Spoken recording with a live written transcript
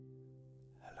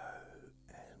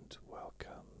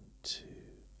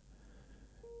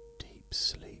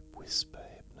Whisper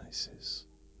Hypnosis.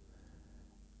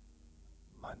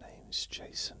 My name's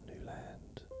Jason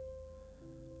Newland.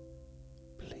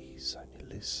 Please only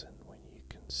listen when you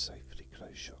can safely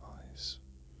close your eyes.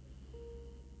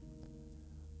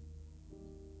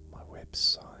 My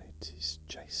website is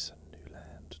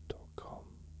jasonnewland.com.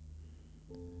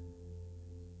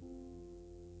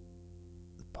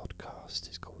 The podcast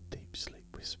is called Deep Sleep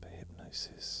Whisper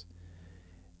Hypnosis,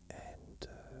 and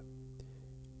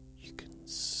you can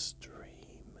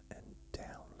stream and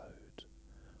download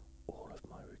all of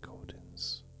my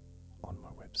recordings on my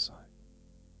website.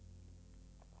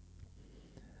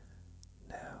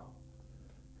 Now,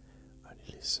 only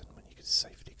listen when you can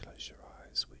safely close your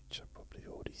eyes, which I probably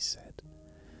already said.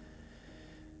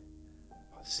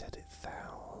 I've said it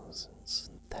thousands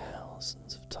and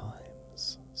thousands of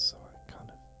times, so I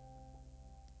kind of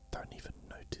don't even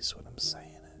notice when I'm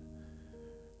saying it,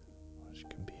 which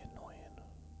can be annoying,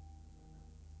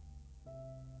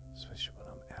 especially when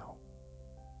I'm out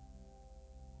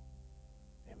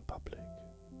in public,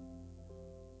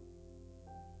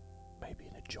 maybe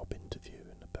in a job interview,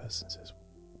 and the person says,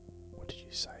 "What did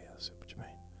you say?" I said, "What do you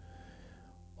mean?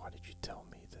 Why did you tell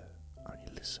me that I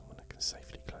only listen when I can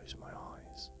safely close my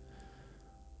eyes?"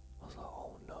 I was like,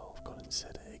 "Oh no, I've gone and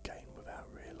said it again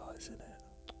without realising it."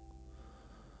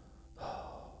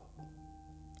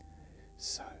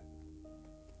 So,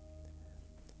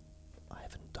 I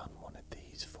haven't done one of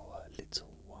these for a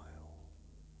little while,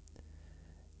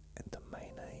 and the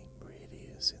main aim really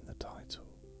is in the title.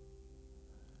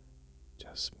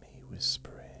 Just me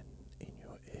whispering in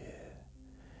your ear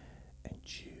and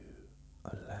you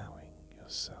allowing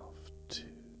yourself to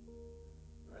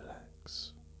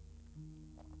relax.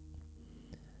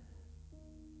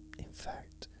 In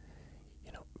fact,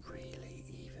 you're not really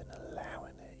even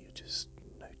allowing it, you're just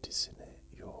noticing it.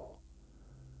 You're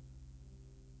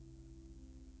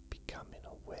becoming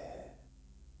aware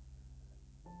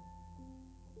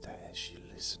that as you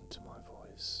listen to my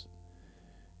voice,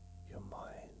 your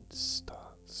mind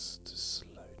starts to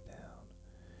slow down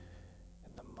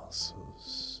and the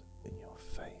muscles in your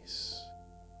face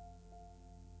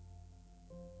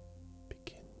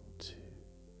begin to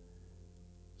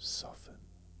soften.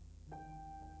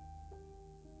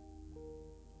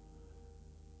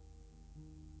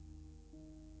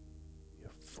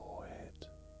 Your forehead,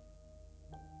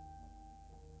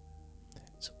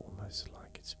 it's almost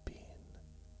like it's being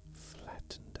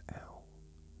flattened out,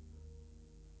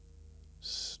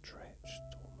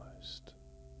 stretched almost.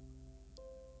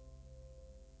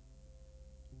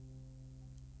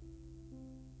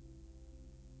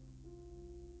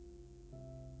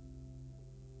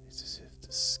 It's as if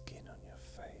the skin on your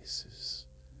face is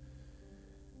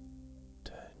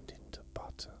turned into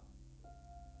butter.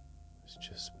 It's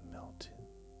just melting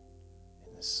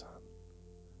in the sun.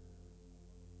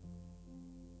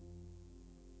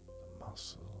 The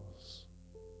muscles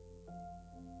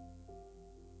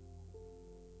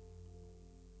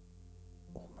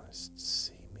almost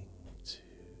seeming to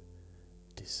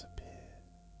disappear.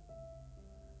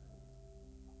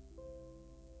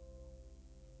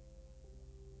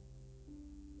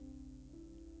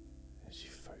 As you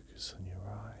focus on your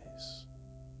eyes,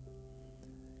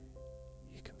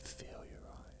 you can feel your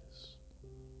eyes.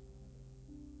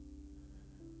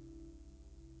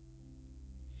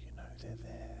 You know they're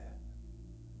there.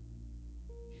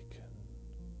 You can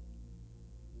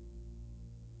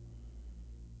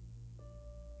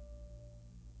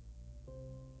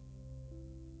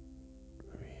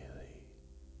really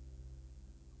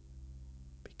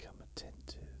become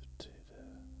attentive to the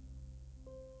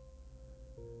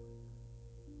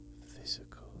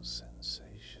physical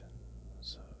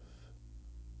sensations of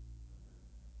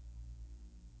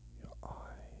your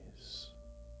eyes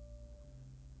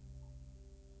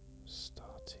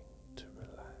starting to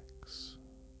relax.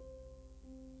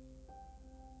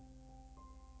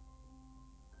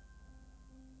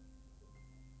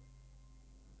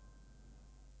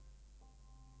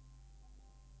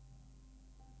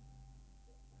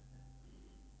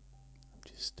 I'm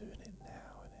just doing it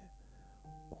now, and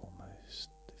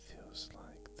it feels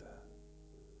like the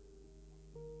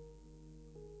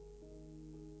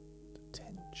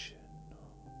tension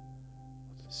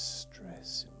or the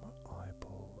stress in my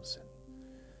eyeballs and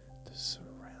the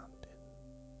surrounding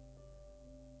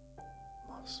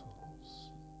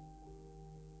muscles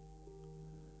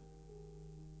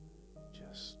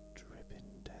just dripping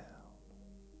down.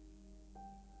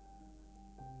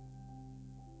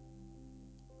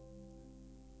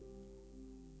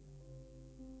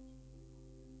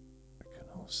 I can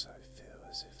also feel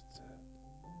as if the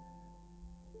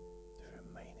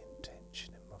remaining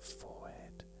tension in my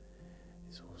forehead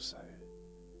is also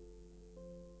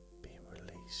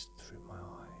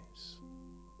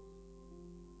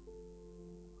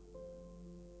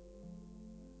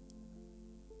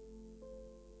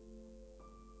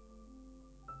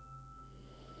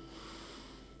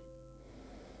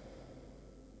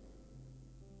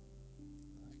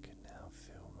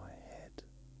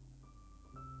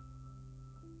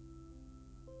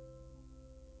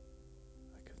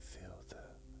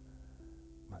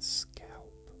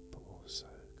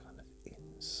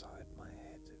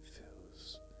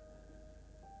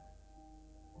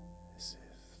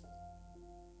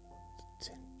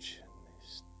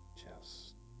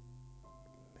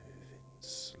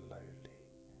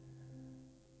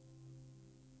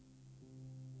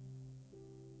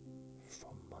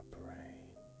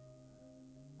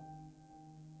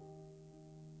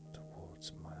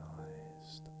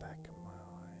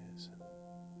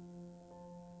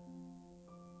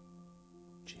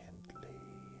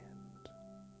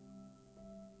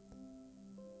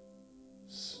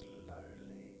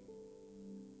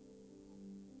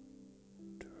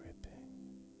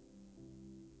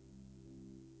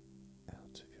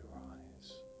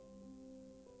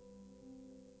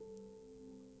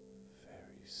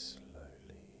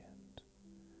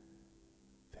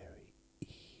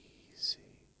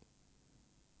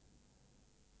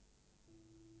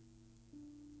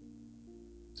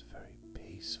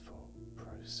peaceful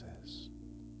process.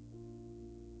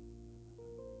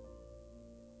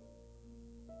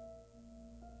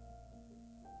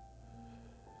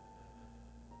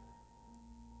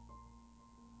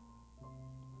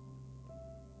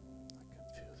 I can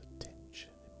feel the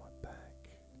tension in my back,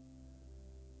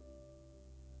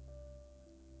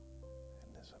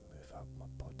 and as I move up my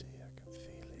body, I can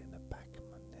feel it in the back of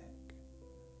my neck.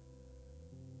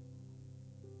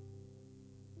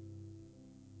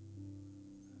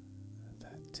 And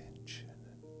that tension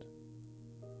and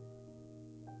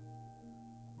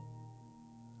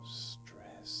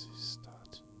stress is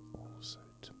starting also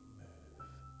to move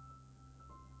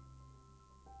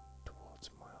towards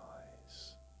my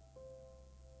eyes,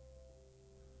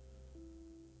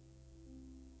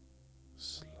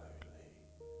 slowly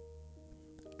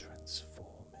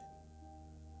transforming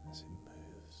as it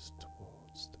moves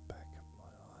towards the back of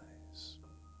my eyes.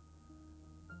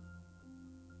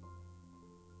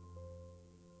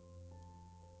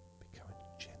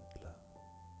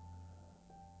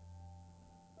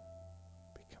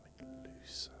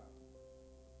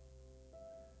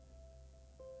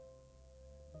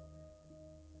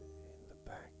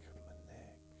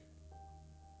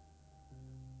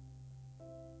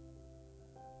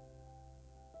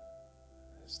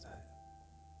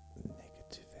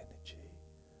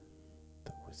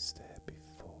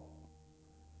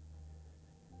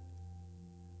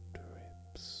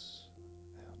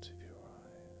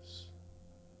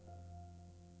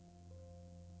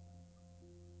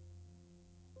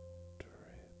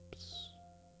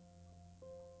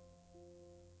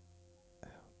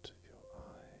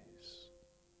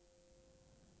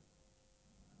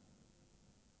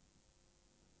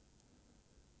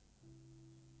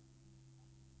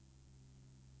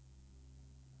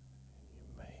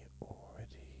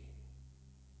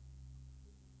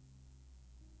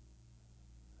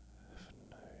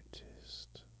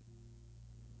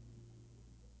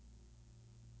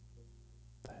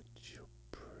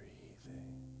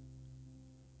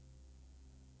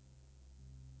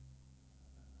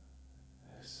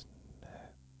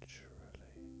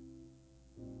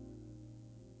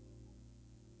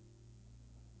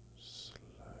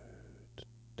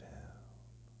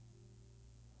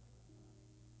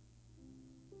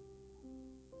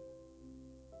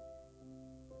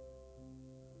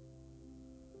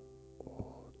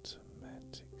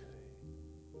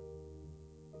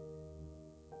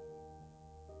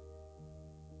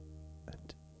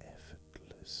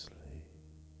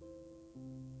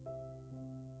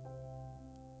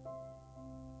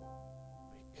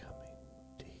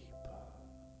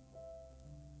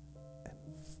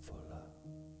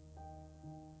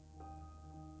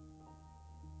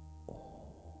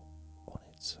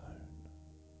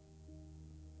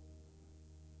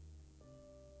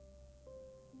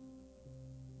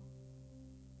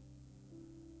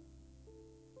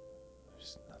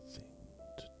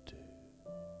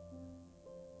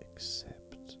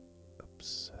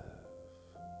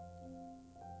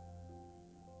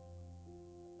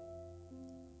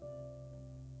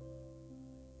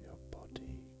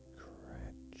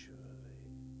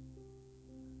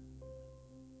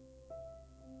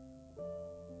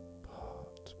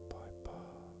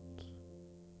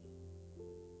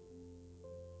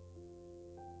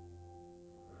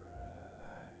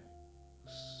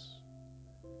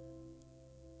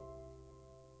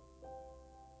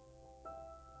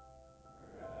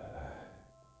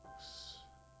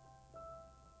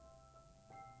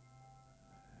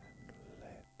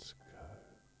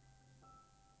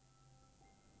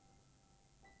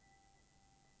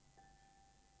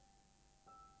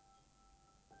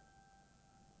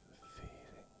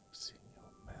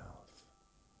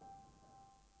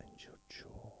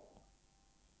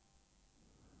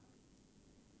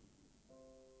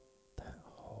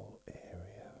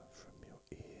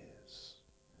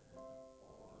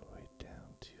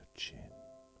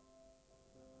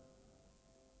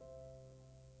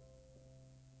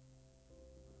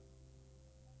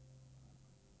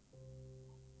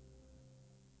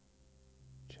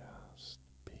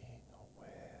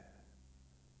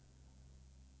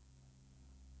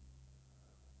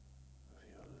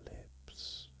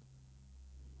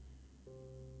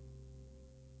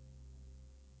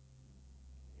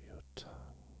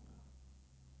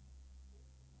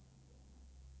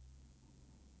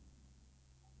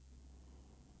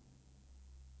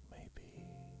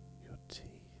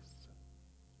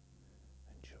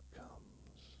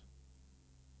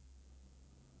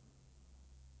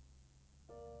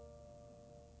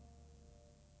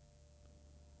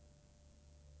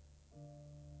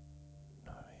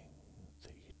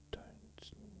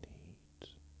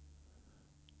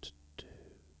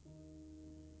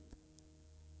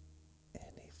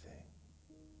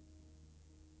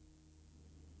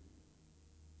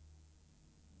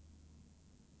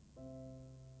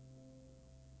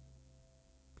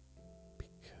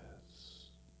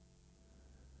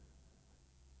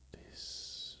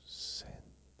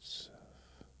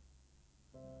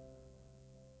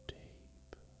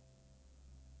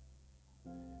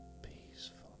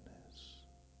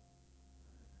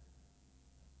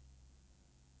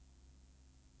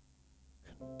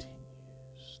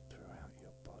 continues throughout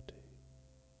your body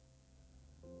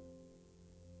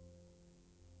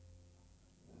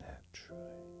naturally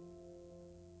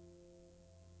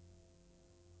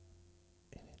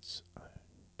in its own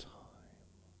time.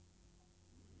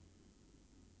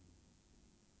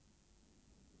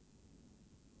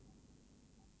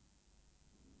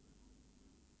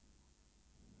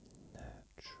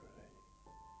 Naturally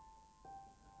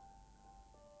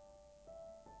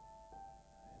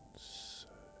and so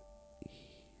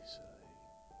easily.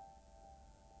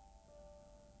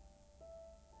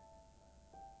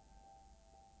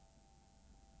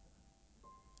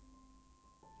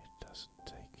 It doesn't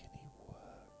take any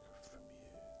work from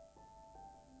you.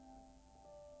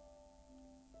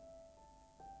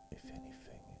 If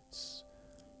anything, it's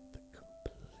the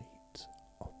complete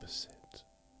opposite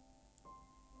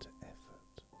to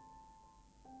effort.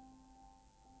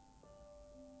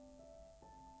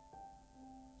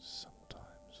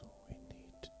 Sometimes all we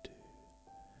need to do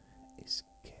is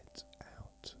get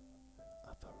out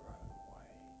of our own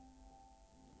way.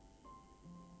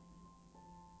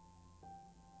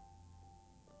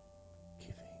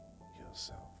 Giving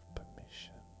yourself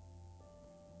permission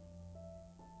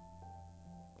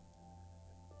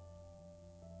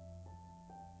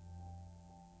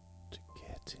to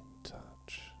get in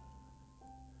touch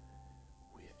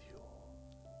with your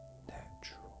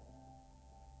natural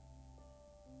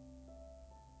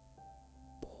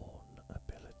born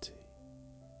ability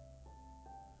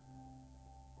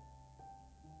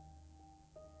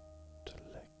to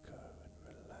let go and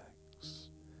relax.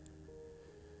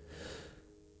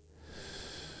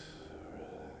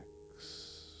 Relax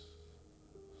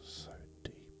so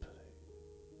deeply.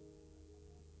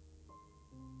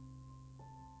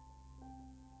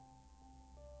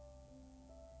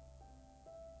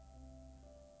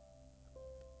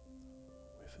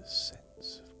 With a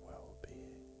sense of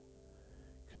well-being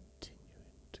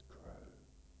continuing to grow,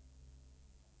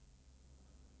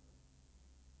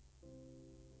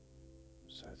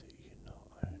 so that you not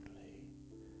only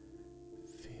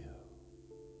feel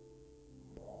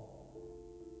more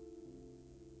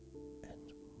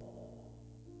and more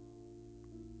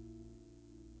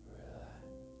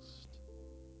relaxed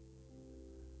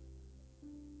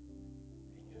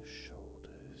in your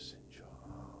shoulders and your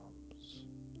arms.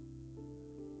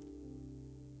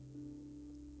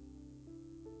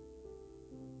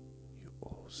 You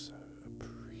also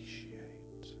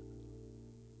appreciate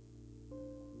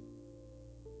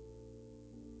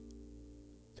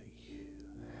that you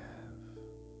have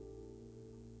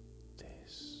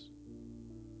this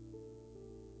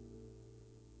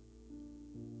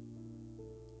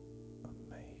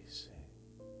amazing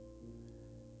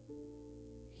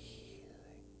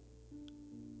healing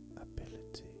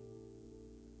ability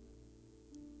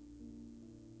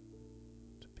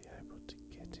to be able to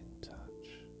get in touch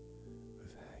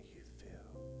with how you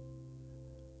feel.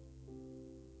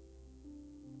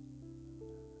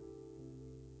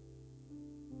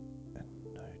 And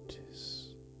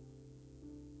notice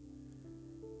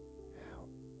how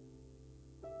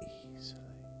easily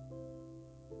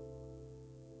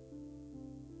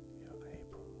you're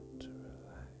able to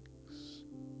relax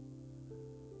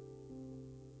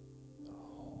the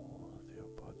whole of your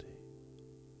body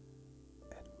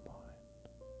and mind.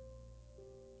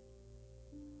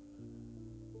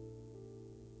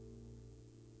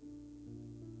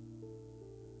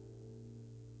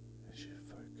 As you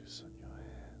focus on your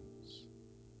hands,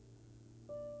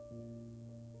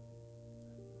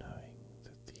 knowing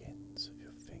that the ends of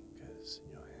your fingers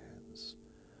in your hands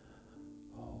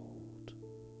hold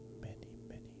many,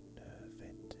 many nerve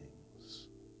endings,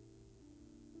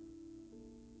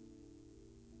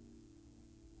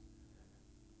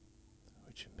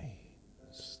 which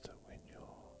means that when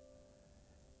your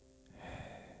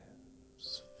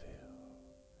hands feel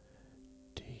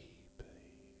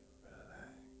deeply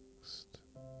relaxed,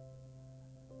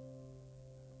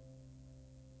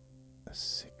 a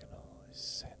signal is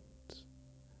sent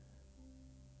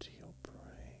to your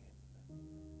brain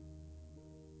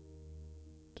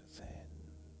to then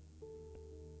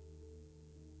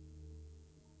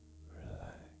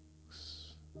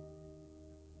relax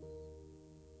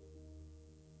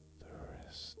the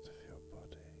rest of your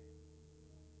body.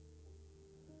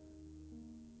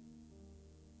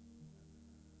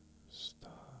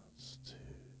 Starts to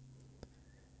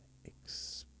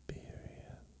experience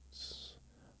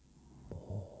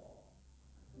more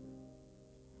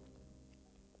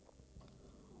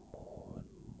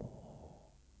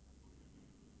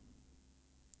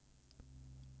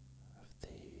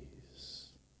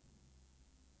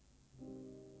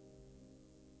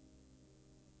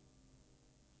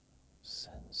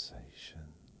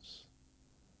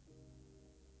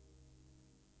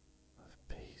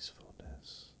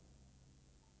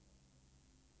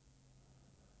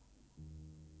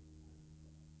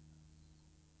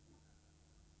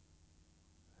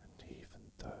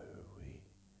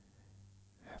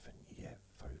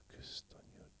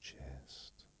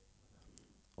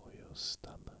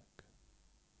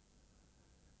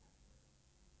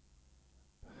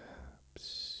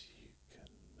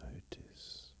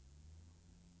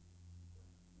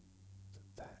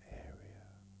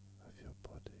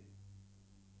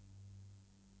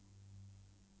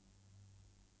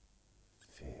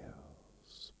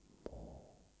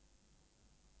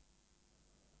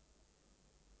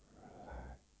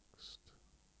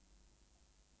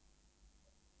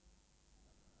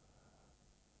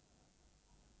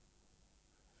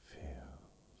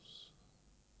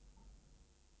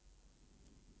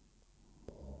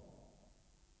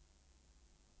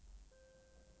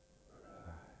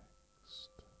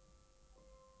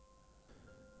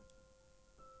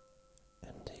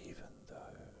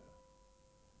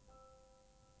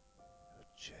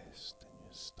chest and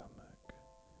your stomach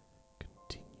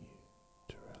continue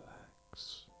to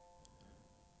relax.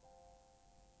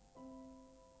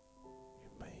 You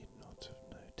may not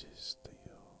have noticed that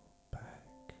your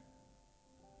back,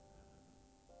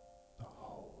 the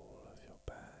whole of your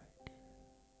back,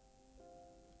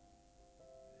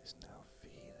 is now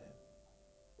feeling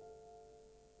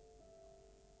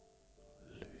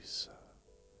looser.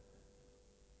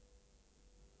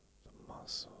 The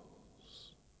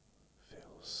muscles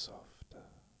feel softer.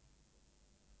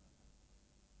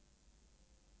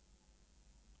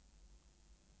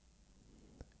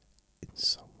 In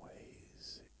some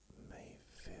ways, it may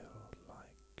feel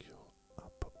like your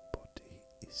upper body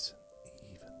isn't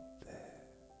even there.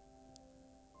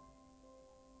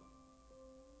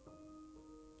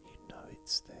 You know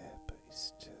it's there, but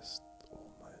it's just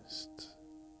almost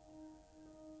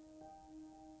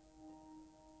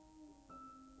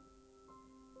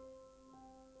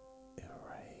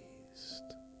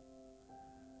erased,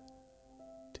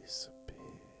 disappeared.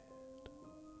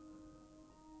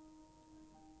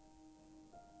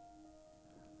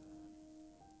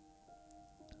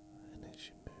 And as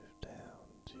you move down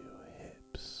to your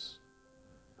hips,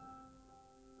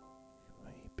 you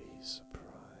may be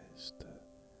surprised that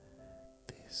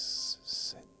this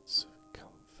sense of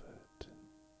comfort and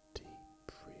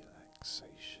deep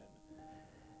relaxation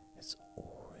has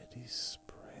already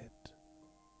spread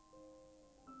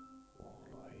all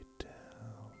the way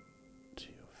down to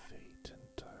your feet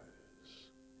and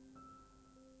toes,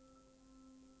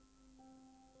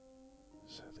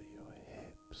 so that your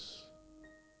hips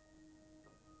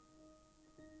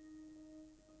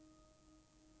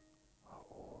are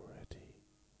already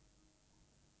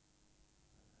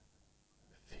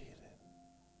feeling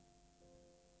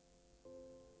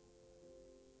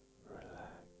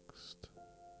relaxed.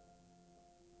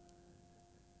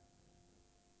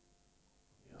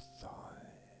 Your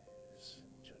thighs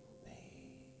and your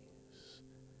knees,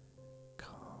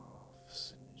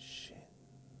 calves and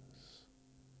shins,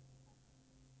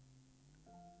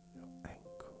 your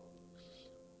ankles,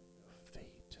 your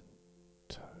feet and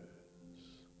toes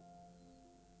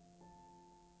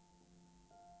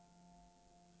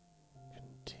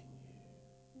continue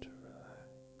to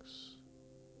relax.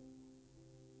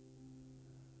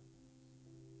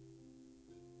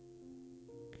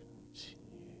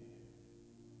 Continue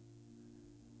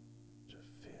to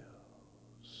feel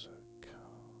so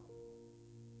calm.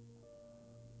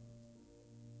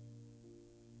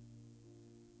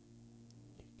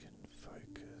 You can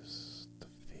focus the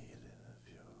feeling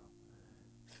of your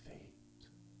feet,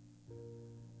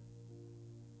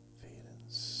 feeling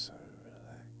so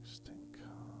relaxed and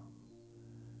calm.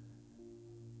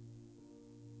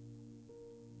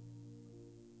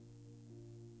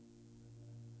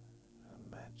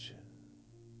 Imagine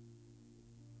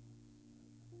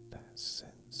that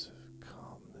sense of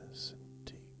calmness and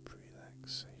deep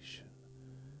relaxation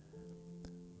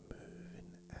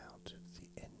moving out of the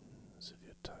ends of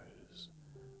your toes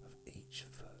of each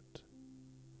foot.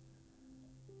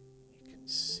 You can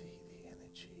see the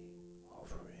energy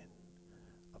hovering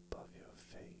above your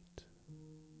feet.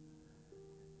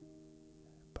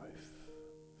 Both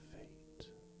feet,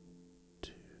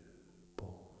 two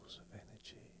balls of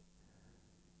energy,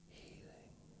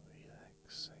 healing,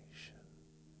 relaxation.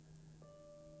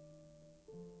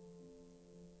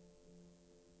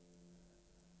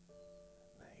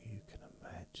 Now you can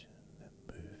imagine them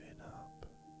moving up,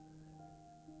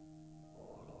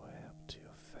 all the way up to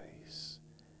your face,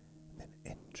 and then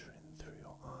entering through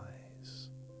your eyes,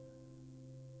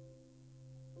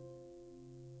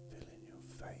 filling your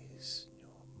face and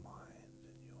your mind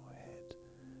and your head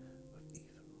with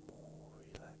even more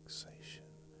relaxation,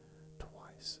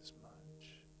 twice as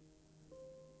much.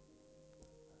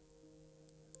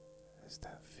 As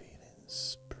that feeling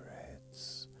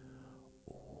spreads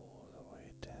all the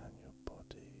way down your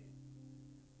body,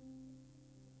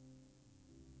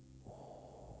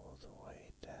 all the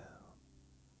way down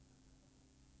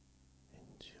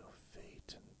into your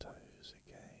feet and toes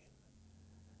again.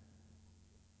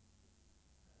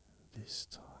 This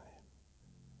time,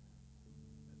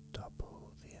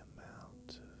 double the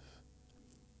amount of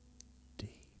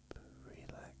deep,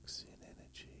 relaxing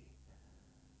energy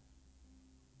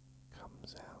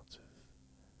comes out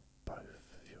of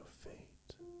both of your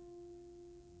feet,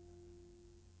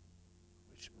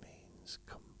 which means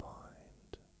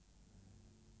combined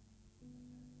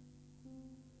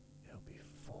it'll be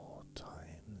 4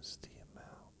 times the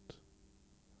amount,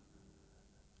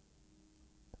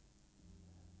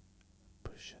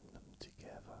 pushing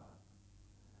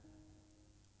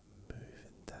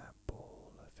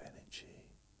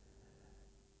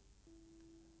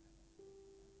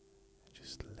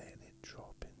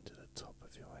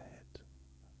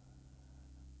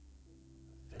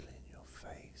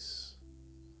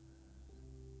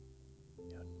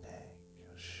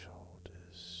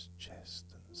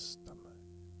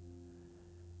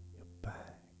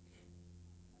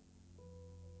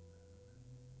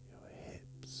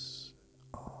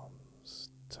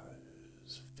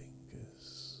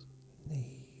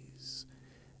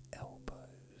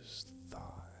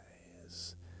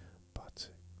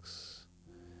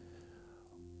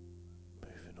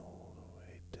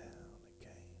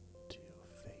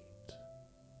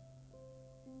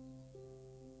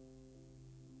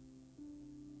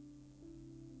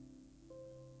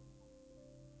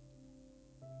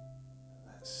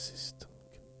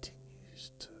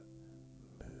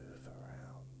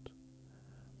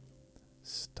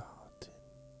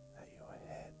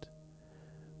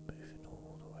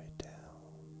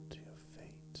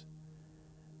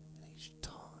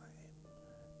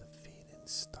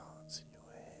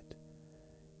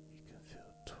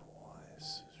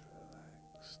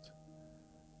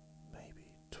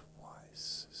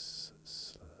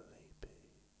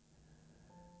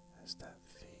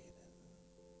that feeling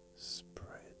spread